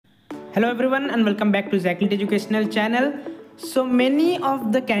Hello everyone and welcome back to ZakLiT educational channel. So many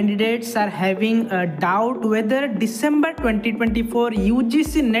of the candidates are having a doubt whether December 2024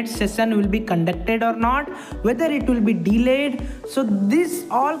 UGC NET session will be conducted or not, whether it will be delayed. So this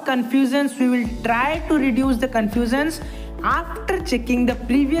all confusions, we will try to reduce the confusions after checking the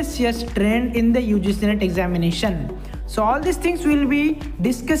previous year's trend in the UGC NET examination. So all these things we will be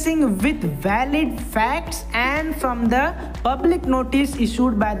discussing with valid facts and from the public notice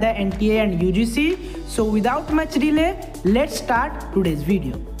issued by the NTA and UGC. So without much delay, let's start today's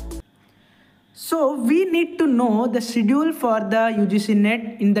video. So we need to know the schedule for the UGC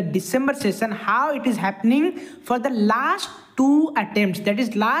NET in the December session, how it is happening for the last two attempts, that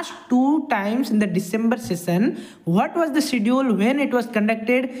is last two times in the December session. What was the schedule, when it was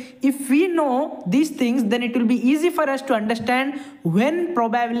conducted? If we know these things, then it will be easy for us to understand when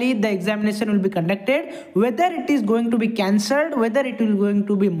probably the examination will be conducted, whether it is going to be cancelled, whether it will going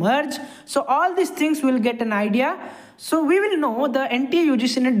to be merged. So all these things will get an idea. So we will know the NTA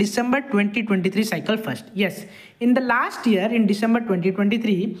UGC NET December 2023 cycle first. Yes, in the last year in December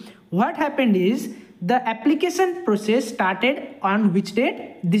 2023, what happened is the application process started on which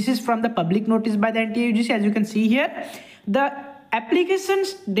date? This is from the public notice by the NTA UGC, as you can see here. The application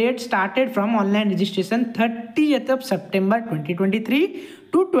date started from online registration 30th of September 2023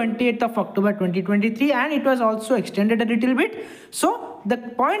 to 28th of October 2023, and it was also extended a little bit. So the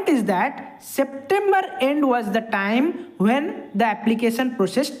point is that September end was the time when the application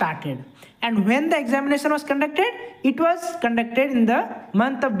process started. And when the examination was conducted, it was conducted in the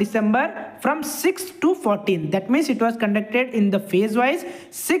month of December from 6th to 14th. That means it was conducted in the phase wise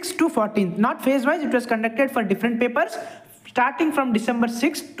 6th to 14th. Not phase wise, it was conducted for different papers starting from December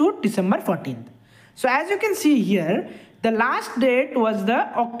 6th to December 14th. So as you can see here, the last date was the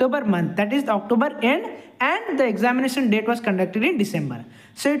October month, that is the October end, and the examination date was conducted in December.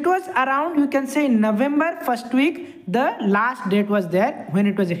 So it was around, you can say, November first week, the last date was there when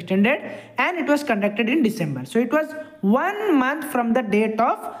it was extended, and it was conducted in December. So it was 1 month from the date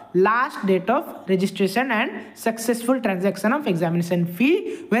of last date of registration and successful transaction of examination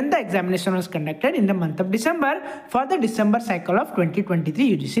fee when the examination was conducted in the month of December for the December cycle of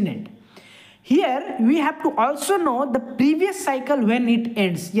 2023 UGC NET. Here we have to also know the previous cycle when it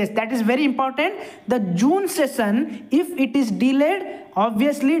ends. Yes, that is very important. The June session, if it is delayed,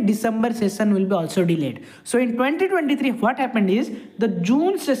 obviously December session will be also delayed. So in 2023, what happened is the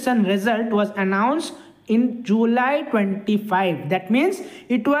June session result was announced in July 25. That means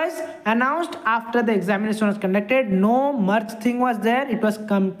it was announced after the examination was conducted. No merge thing was there. It was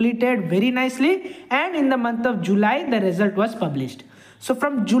completed very nicely, and in the month of July the result was published. So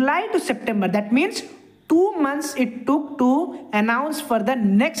from July to September, that means 2 months it took to announce for the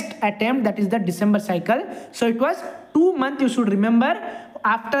next attempt, that is the December cycle. So it was 2 months, you should remember.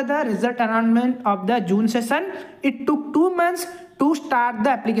 After the result announcement of the June session, it took 2 months to start the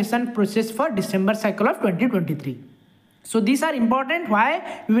application process for December cycle of 2023. So these are important.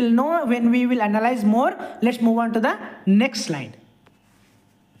 Why? We will know when we will analyze more. Let's move on to the next slide.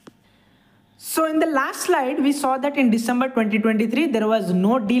 So in the last slide, we saw that in December 2023, there was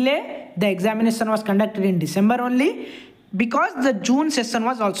no delay. The examination was conducted in December only because the June session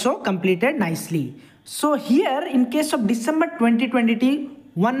was also completed nicely. So here, in case of December 2020,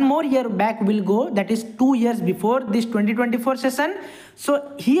 1 more year back will go, that is 2 years before this 2024 session.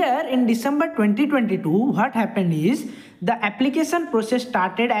 So here in December 2022, what happened is the application process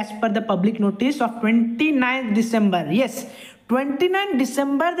started as per the public notice of 29th December. Yes, 29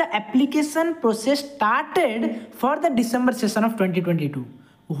 December, the application process started for the December session of 2022.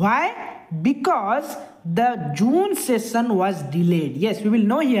 Why? Because the June session was delayed. Yes, we will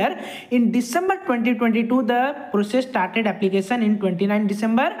know here. In December 2022, the process started application in 29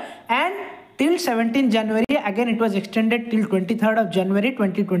 December and till 17 January. Again, it was extended till 23rd of January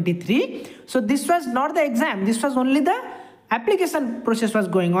 2023. So this was not the exam. This was only the application process was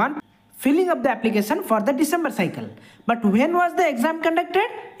going on, filling up the application for the December cycle. But when was the exam conducted?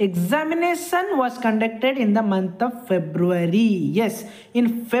 Examination was conducted in the month of February. Yes,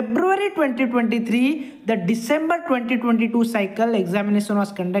 in February 2023, the December 2022 cycle examination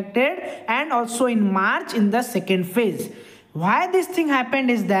was conducted, and also in March in the second phase. Why this thing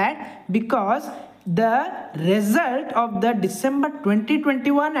happened is that because the result of the December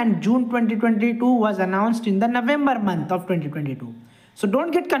 2021 and June 2022 was announced in the November month of 2022. So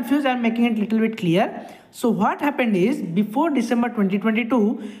don't get confused, I am making it a little bit clear. So what happened is, before December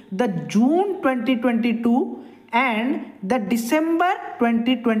 2022, the June 2022 and the December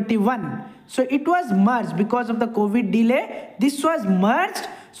 2021. So it was merged because of the COVID delay. This was merged.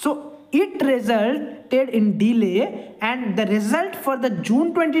 So it resulted in delay, and the result for the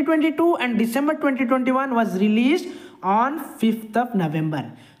June 2022 and December 2021 was released on 5th of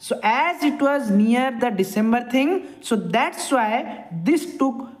November. So as it was near the December thing, so that's why this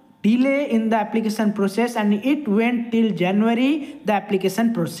took delay in the application process, and it went till January, the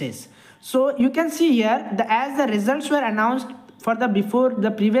application process. So you can see here, as the results were announced for the before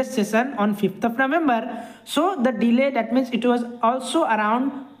the previous session on 5th of November, so the delay, that means it was also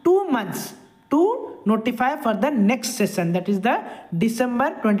around 2 months to notify for the next session, that is the December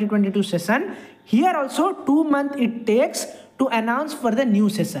 2022 session. Here also 2 months it takes to announce for the new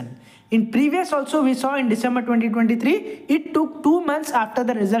session. In previous also we saw in December 2023, it took 2 months after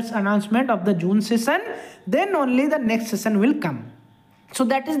the results announcement of the June session, then only the next session will come. So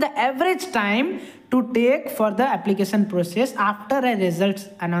that is the average time to take for the application process after a results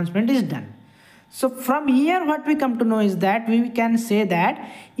announcement is done. So from here what we come to know is that we can say that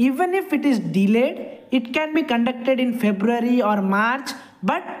even if it is delayed, it can be conducted in February or March,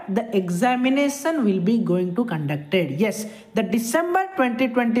 but the examination will be going to conducted. Yes, the December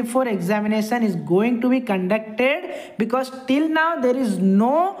 2024 examination is going to be conducted, because till now there is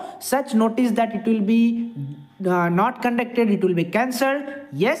no such notice that it will be not conducted, it will be cancelled.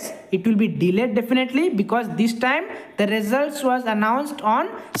 Yes, it will be delayed definitely, because this time the results was announced on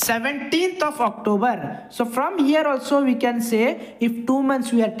 17th of October. So from here also we can say if 2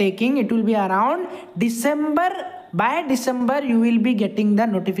 months we are taking, it will be around December. By December you will be getting the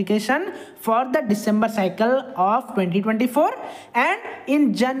notification for the December cycle of 2024, and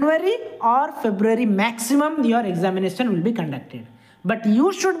in January or February maximum your examination will be conducted. But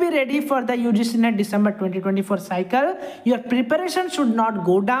you should be ready for the UGC NET December 2024 cycle. Your preparation should not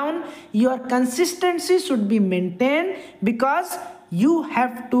go down. Your consistency should be maintained, because you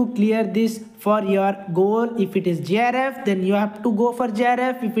have to clear this for your goal. If it is JRF, then you have to go for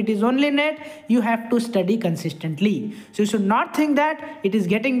JRF. If it is only NET, you have to study consistently. So you should not think that it is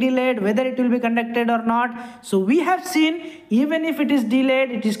getting delayed, whether it will be conducted or not. So we have seen, even if it is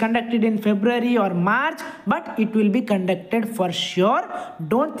delayed, it is conducted in February or March, but it will be conducted for sure.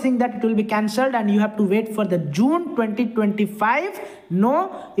 Don't think that it will be cancelled and you have to wait for the June 2025.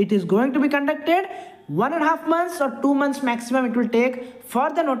 No, it is going to be conducted. 1.5 months or 2 months maximum it will take for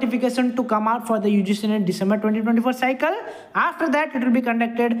the notification to come out for the UGC NET December 2024 cycle. After that it will be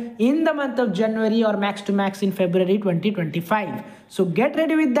conducted in the month of January or max to max in February 2025. So get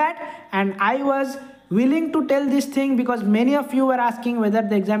ready with that. And I was willing to tell this thing because many of you were asking whether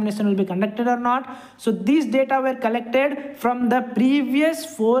the examination will be conducted or not. So these data were collected from the previous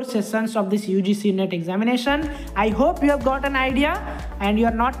 4 sessions of this UGC NET examination. I hope you have got an idea and you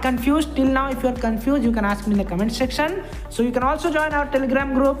are not confused till now. If you are confused, you can ask me in the comment section. So you can also join our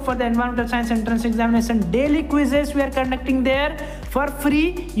Telegram group for the Environmental Science Entrance Examination daily quizzes we are conducting there for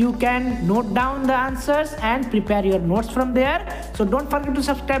free. You can note down the answers and prepare your notes from there. So don't forget to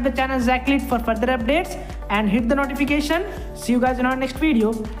subscribe the channel ZakLiT for further updates and hit the notification. See you guys in our next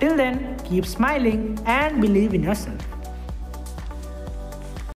video. Till then, keep smiling and believe in yourself.